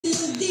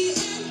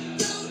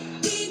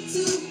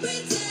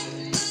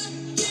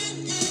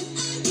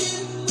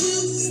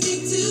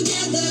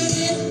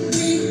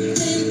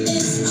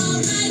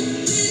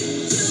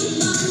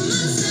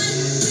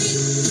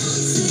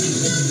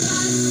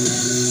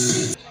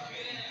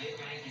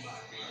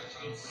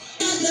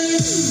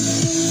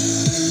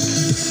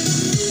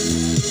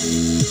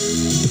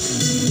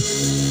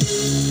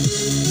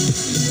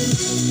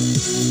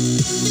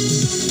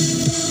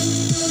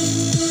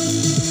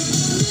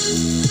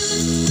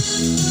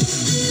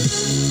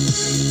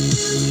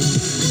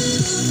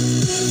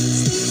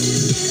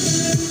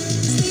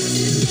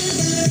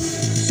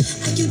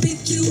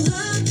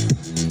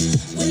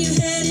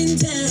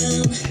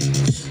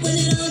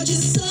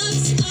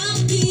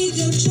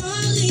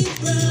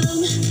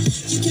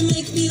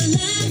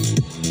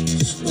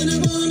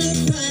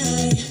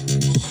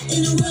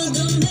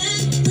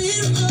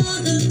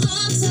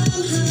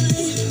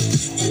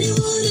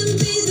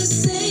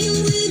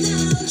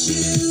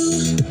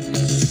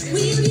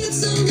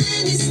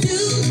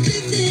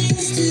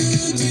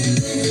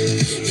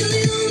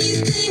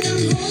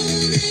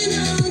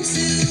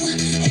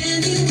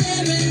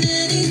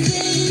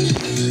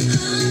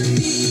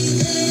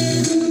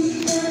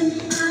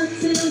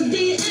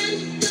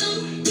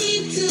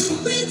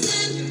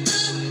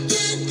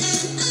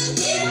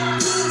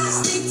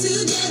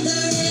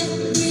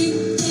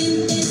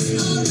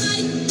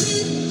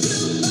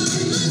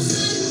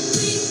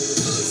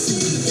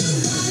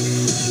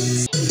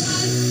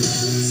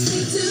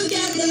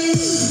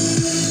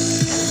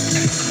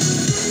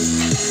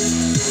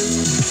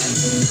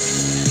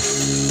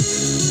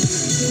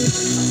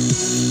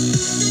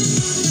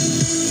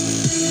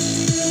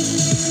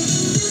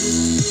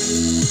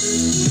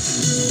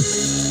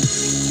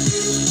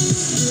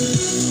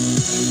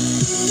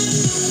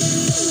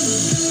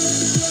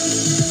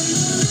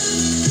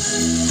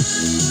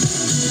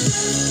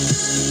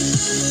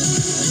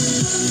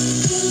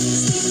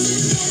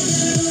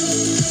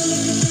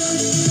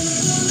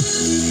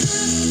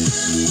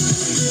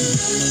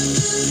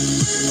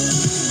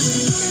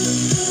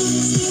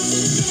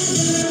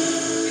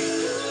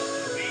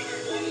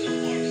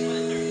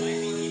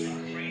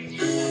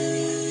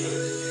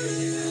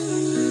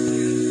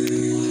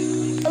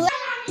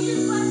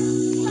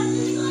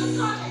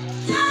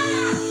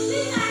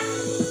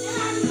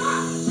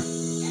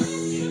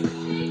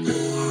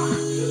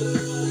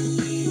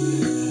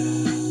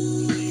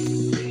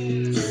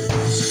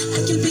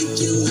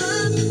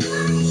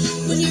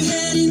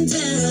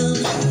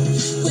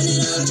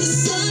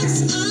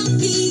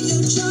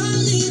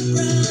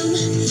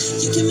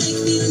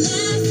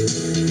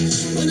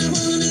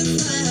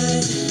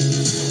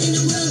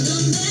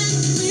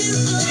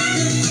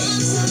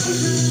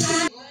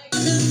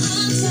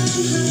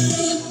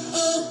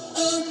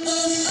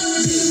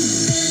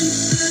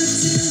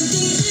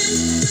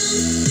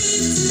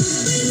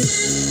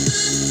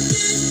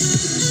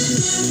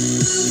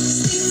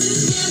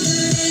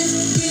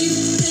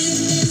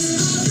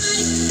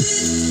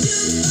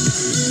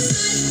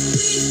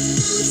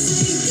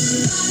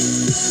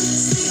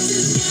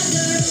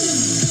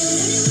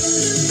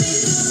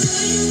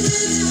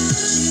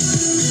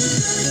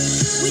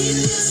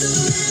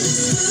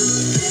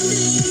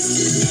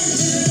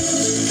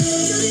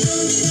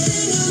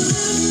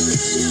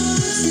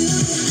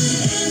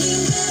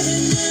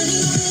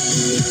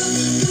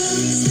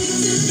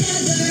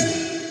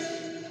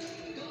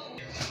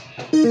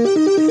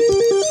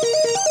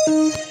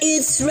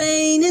It's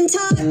raining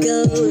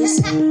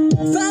tacos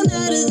from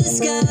out of the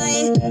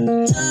sky.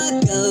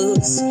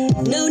 Tacos,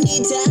 no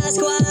need to ask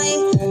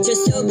why.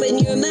 Just open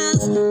your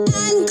mouth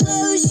and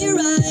close your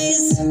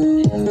eyes.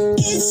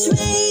 It's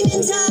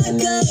raining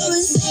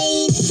tacos.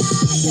 Raining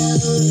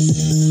tacos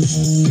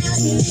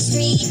out in the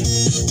street.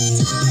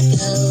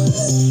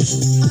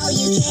 Tacos, all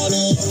you can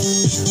eat.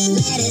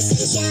 Lettuce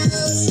and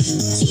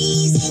shells,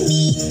 cheese and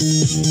meat.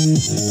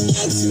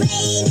 It's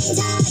raining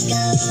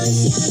tacos.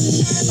 Yum,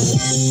 yum,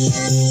 yum,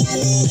 yum,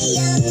 yummity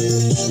yum.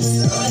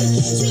 It's like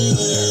a dream.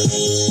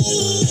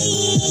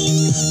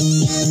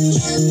 Yum, yum,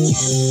 yum,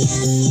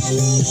 yum,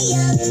 yummity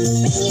yum.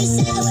 Bring your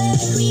sour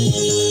cream.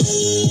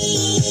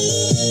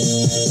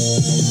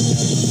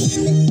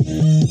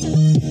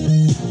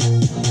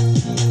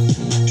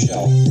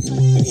 Shell,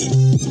 meat,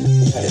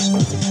 lettuce,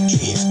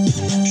 cheese.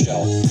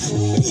 Shell,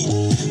 meat,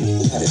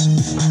 lettuce,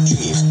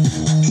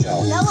 cheese.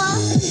 Shell,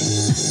 meat,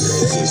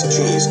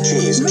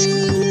 cheese.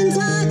 Raining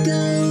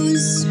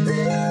tacos.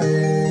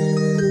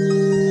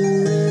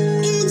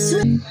 It's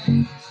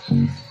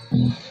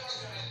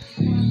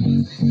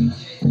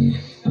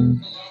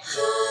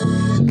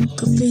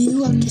Good for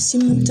you, I guess you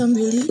moved on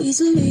really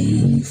easily.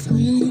 You found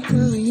a new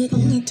girl and it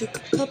only took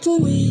a couple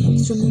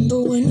weeks.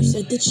 Remember when you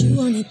said that you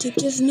wanted to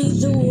give me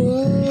the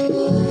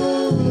world?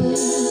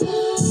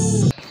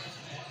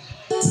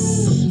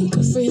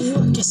 Good for you,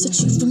 I guess that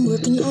you've been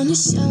working on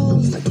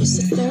yourself. I guess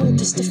the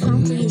therapist I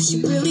found for you,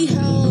 she really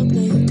helped.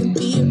 Now you can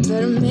be a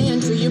better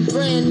man for your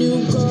brand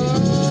new girl.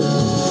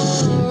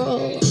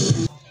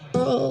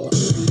 Well,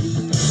 good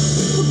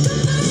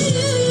for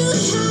you, you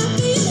look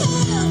happy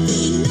and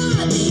healthy.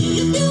 Not the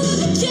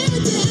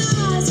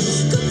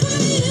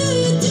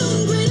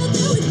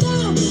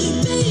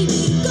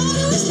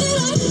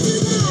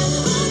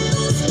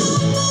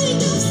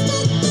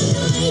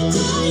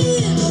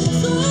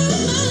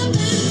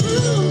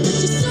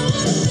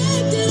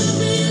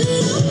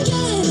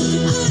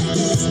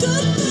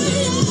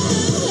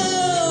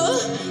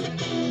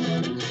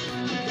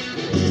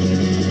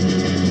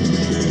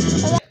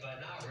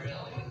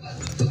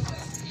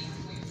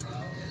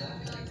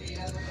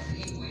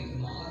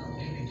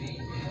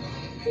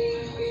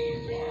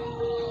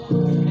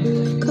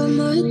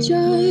my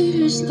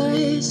driver's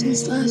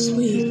license last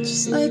week,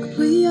 just like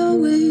we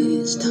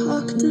always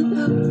talked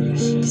about.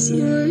 Cause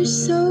you were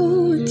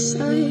so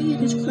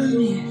excited for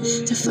me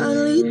to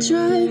finally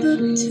drive up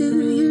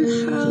to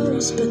your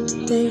house. But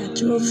today I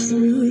drove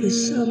through the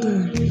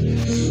suburbs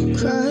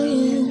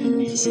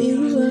crying cause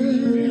you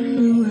weren't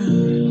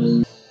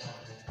around.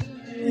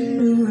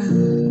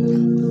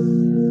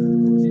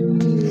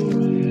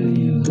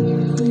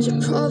 And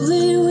you're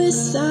probably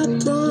with that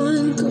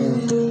blonde girl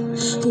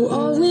who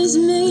always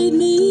made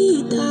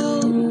me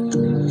doubt.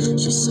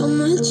 She's so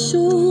much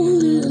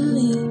older than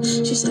me.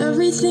 She's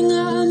everything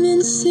I'm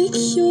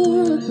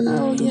insecure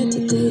about. Yet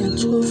today I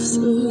drove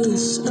through the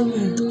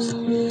suburbs.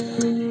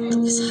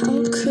 'Cause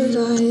how could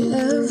I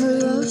ever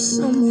love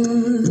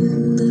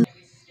someone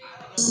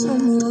else?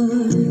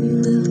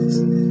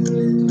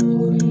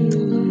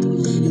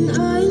 And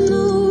I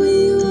know we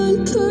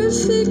weren't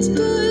perfect,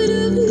 but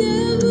I've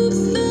never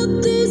felt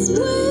this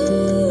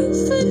way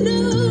for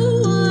no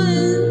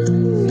one.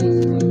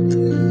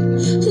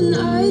 And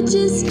I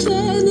just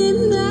can't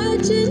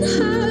imagine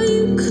how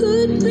you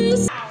could be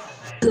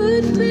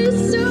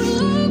so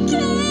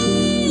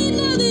okay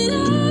now that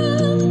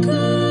I'm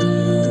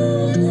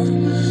gone.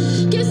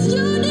 Guess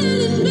you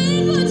didn't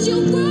mean what you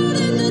wrote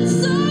in that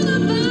song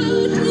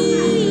about me.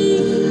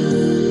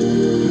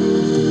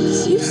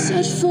 'Cause you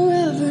said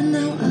forever,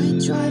 now I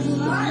drive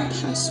along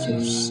past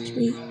your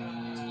street.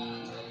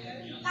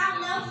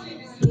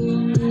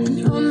 And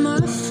all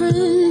my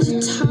friends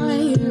are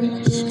tired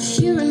of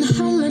hearing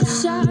how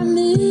much I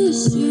miss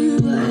you.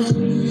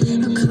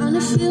 I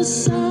kinda feel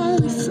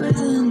sorry for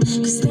them,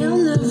 'cause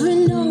they'll never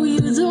know you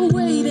the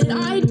way that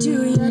I do.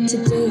 Yet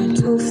today I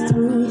drove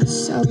through the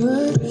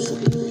suburbs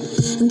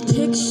and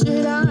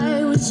pictured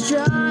I was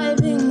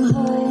driving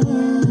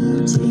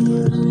home to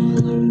you.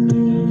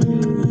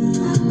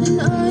 And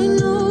I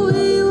know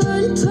we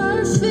weren't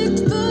perfect,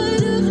 but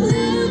I've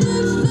never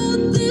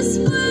felt this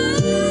way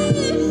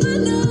for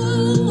no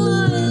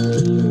one.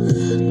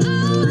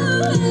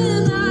 Oh,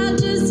 and I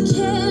just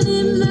can't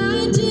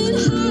imagine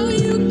how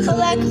you could.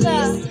 Alexa,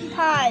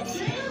 pause.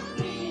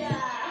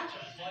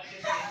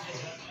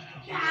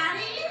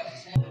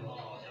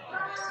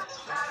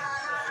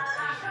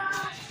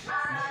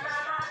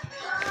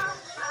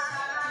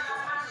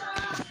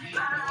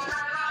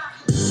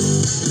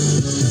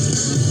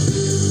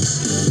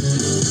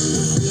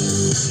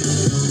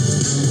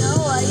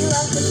 Noah, you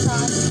love the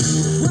song.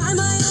 Why am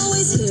I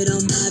always hit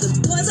on by the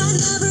boys I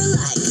never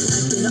like? I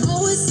can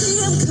always see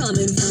them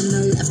coming from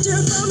the left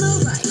or from the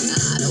right.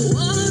 I don't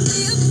wanna be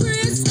a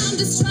prince, I'm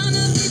just trying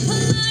to be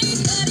polite,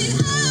 but it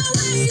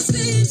always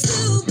seems to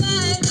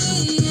bite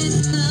me in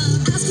the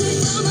ask me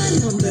for my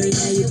number,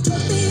 yeah, you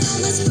put me on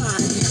the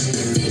spot.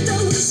 You think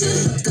that we should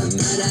hook up,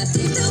 but I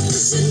think that we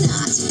should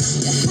not.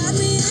 You had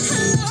me at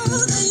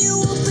hello, then you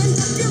opened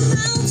up your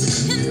mouth,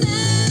 and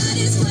that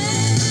is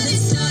when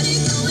it started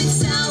going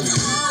south.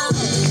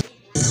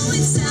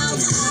 Going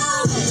south,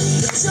 oh.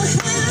 Put your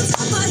hands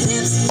on my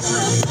hips,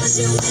 wanna punch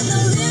you in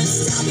the lips.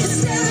 Stop you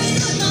staring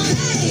at my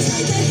face.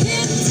 Take a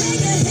hit,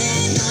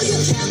 no you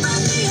can't buy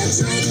me a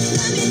drink.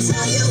 Let me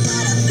tell you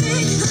what I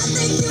think. I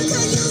think you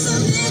could use a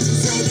mint.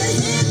 Take a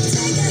hit, so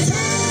take a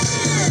hit.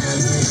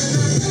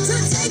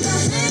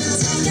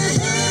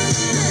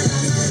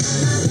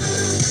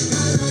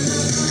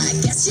 I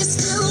guess you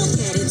still don't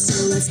get it,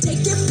 so let's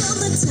take it from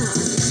the top.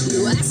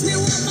 You asked me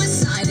what my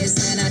sign is,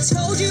 and I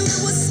told you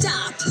it was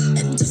stop.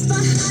 And if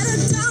I had a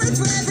dime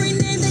for every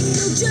name that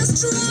you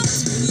just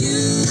dropped,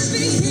 you'd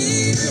be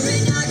here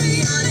and I'd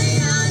be on a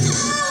yacht.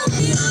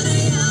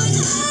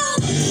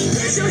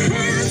 Raise your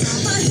hands on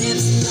my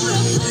hips,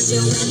 wanna punch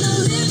you in the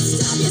lips.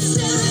 Stop you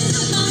staring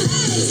at my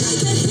face.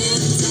 Take a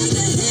hit,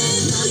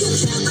 no you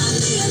can't buy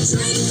me a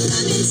drink.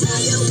 Let me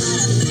tell you what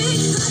I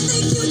think. I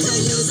think you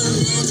could use a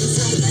mint.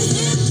 Take a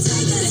hit, so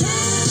take a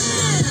hit.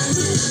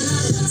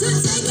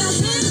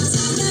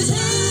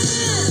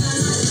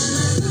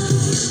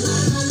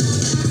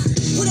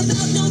 What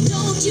about no,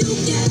 don't you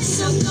get?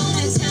 So go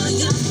and tell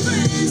your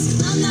friends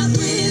I'm not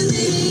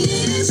really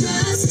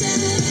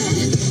interested.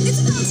 It's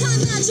about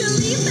time that you're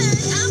leaving.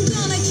 I'm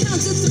gonna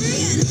count to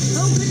 3 and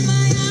open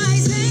my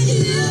eyes and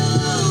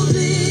you'll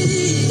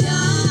be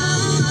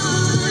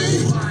gone.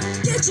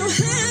 Get your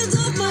hands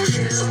off my,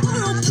 or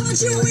I'll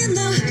punch you in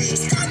the.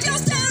 Stop your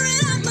staring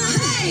at my.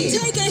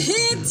 Take a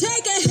hit.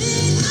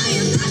 I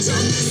am not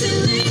your missing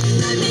link.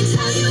 Let me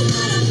tell you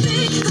what I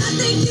think. I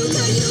think you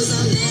could use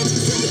a mint.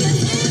 Take a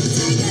hit.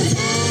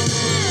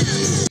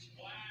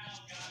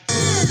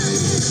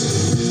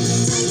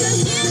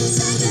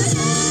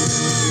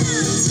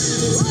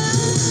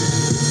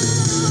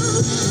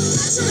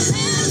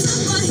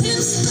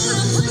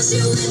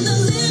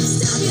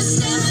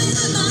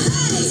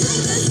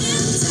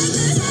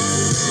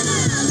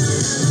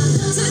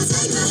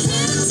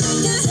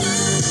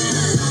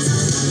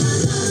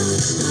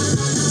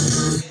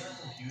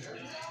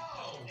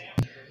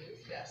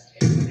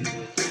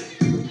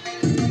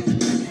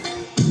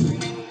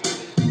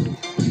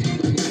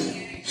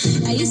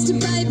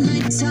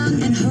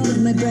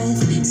 hold my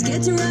breath,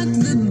 scared to rock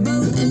the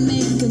boat and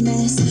make a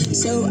mess.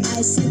 So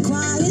I said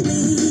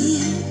quietly,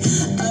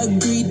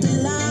 agreed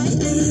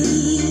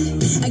politely.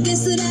 I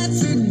guess that I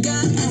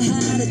forgot I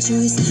had a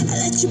choice. I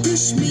let you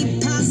push me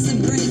past the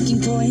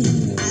breaking point.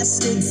 I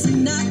stood for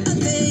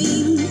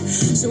nothing,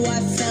 so I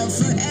fell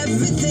for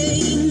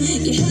everything.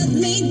 You held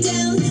me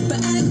down,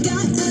 but I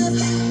got up,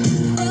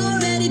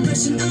 already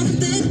brushing off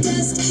the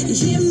dust. You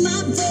hear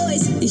my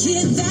voice, you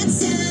hear that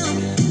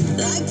sound,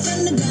 like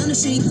thunder gonna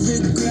shake the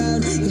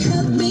ground. You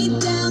held me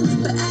down,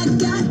 but I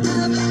got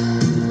up.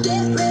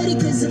 Get ready,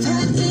 'cause I've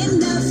had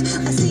enough.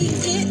 I see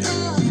it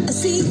all, I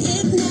see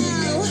it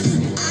now.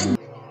 I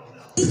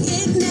see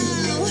it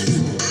now.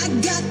 I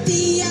got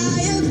the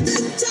eye of the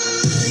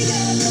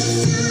tiger,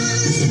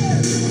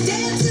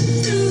 dancing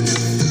through the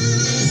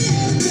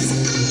fire. 'Cause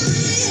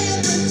I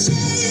am a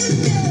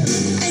champion,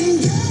 and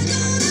you're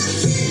gonna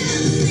hear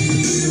me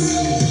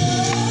roar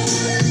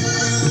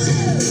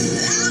louder,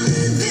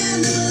 louder than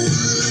a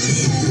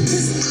lion.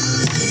 'Cause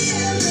I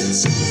am a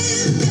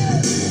champion,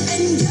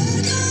 and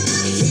you're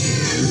gonna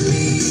hear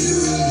me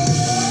roar.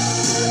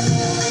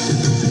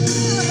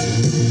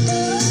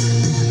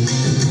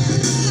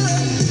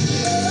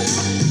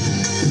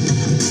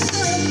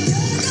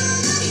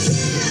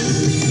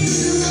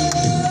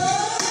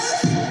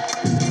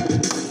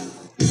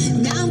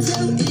 Now I'm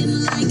floating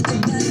like a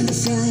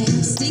butterfly,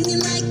 stinging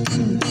like a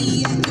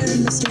bee. I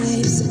earned my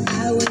stripes.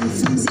 I went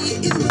from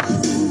zero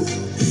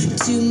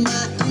to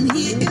my own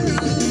hero.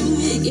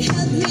 You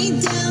held me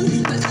down,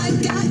 but I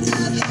got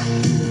up,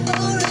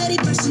 already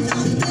brushing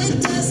off the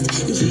dust.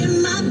 You hear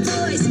my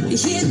voice, you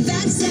hear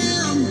that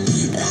sound,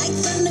 like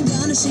thunder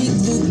gonna shake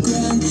the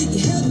ground. You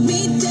held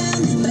me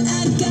down, but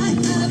I got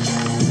up.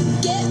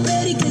 Get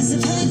ready, 'cause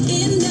I've had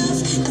enough.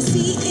 I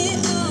see it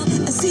all,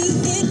 I see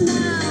it now.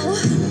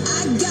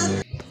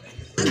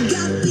 I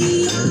got the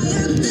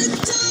eye of the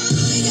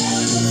tiger,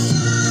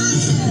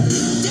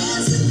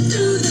 dancing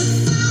through the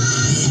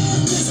fire.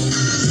 'Cause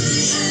I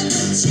am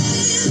a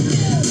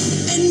champion,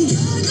 and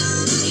you're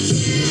gonna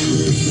hear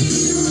me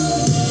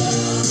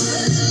roar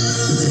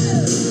louder,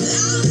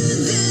 louder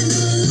than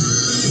a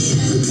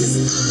lion. 'Cause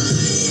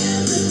I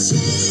am a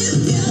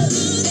champion,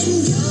 and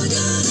you're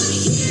gonna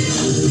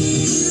hear me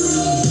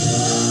roar.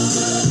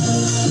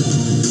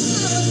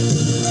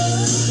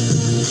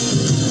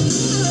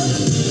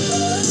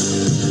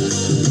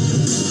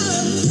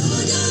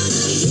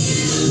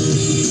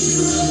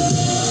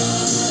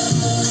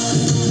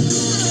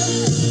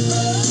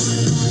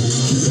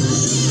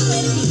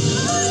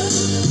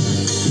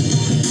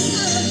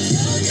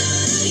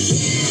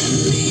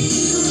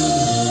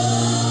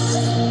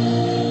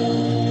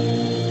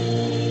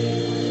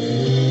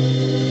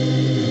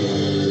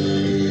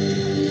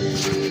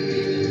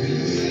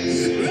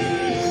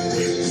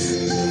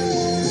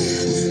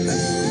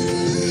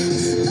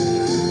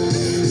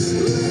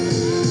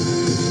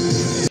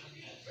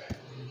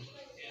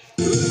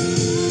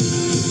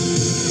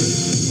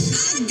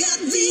 I got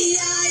the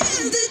eye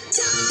of the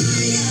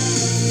tiger,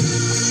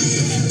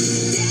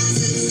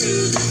 dancing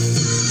through the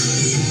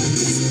fire.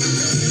 'Cause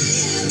I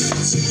am a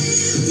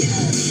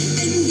champion,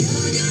 and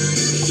you're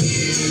gonna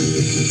hear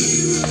me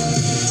roar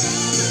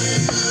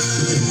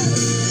louder,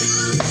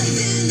 louder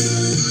than a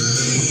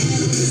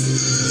lion. 'Cause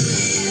I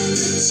am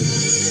a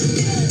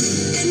champion,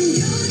 and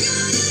you're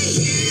gonna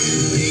hear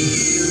me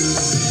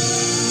roar.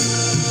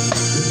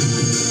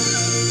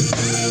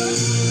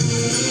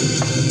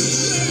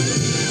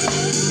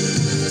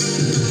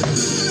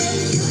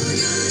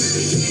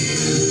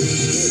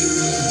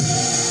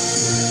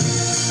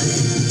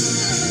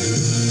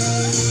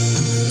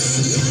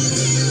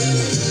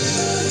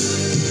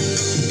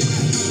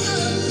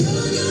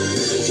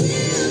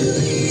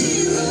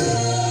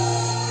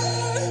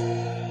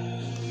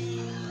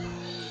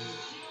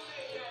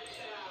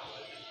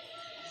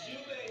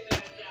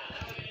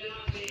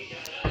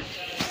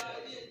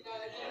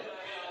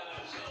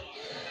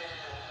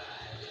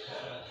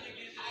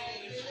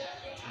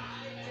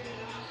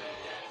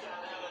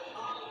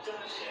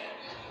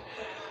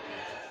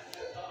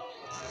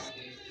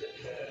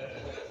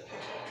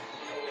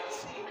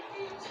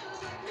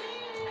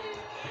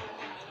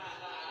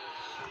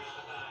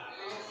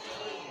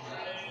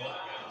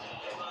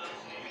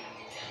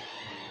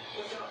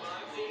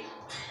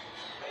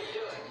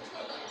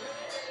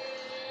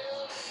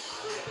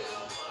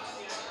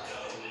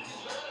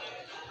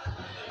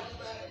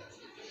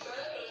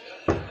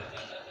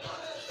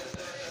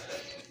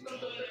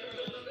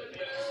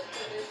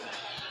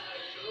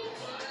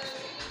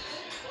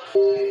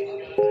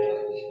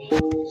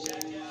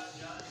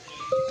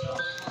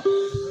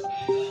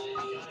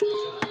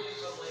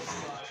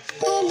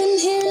 I've been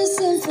hearing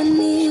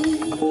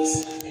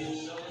symphonies.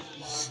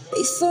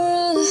 Before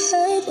all I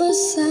heard was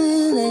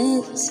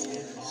silence.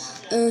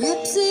 A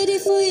rhapsody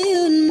for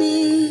you and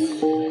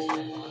me.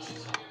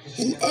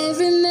 And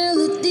every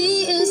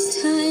melody is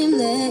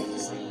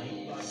timeless.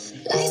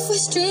 Life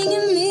was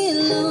stringing me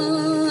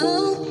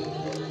along.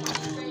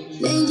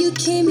 Then you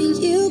came and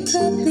you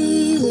cut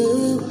me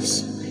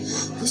loose.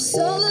 Was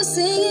solo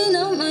singing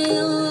on my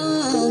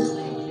own.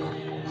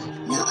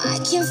 Now I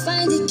can't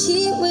find the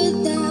key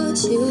without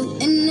you.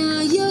 And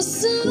now your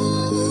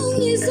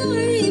song is on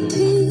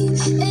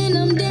repeat, and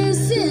I'm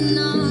dancing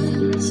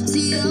on to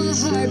your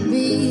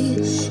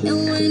heartbeat. And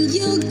when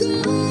you're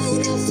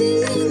gone, I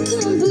feel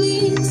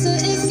incomplete. So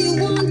if you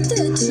want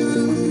the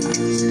truth,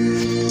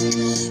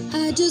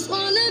 I just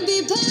wanna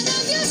be part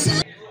of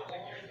yourself.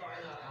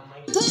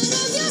 Part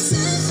of your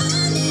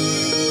symphony.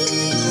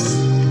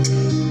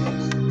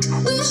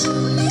 We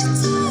hold me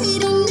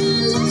tight and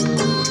not let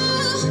go.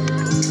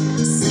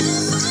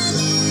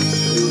 Symphony.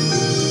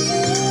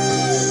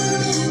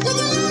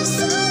 Like a love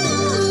song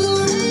on the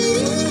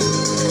radio.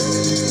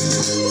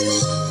 We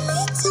hold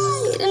me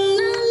tight and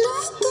not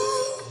let go.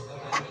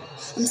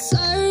 I'm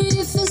sorry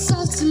if it's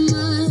all too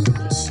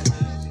much,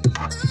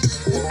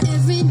 but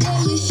every day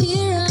you're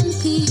here, I'm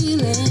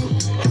healing.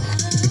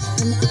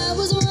 When I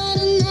was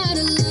running out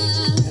of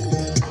luck,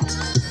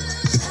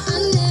 I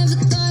never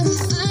thought I'd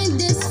find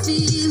this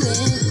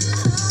feeling.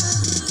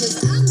 'Cause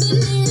I've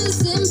been hearing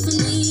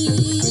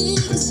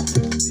symphonies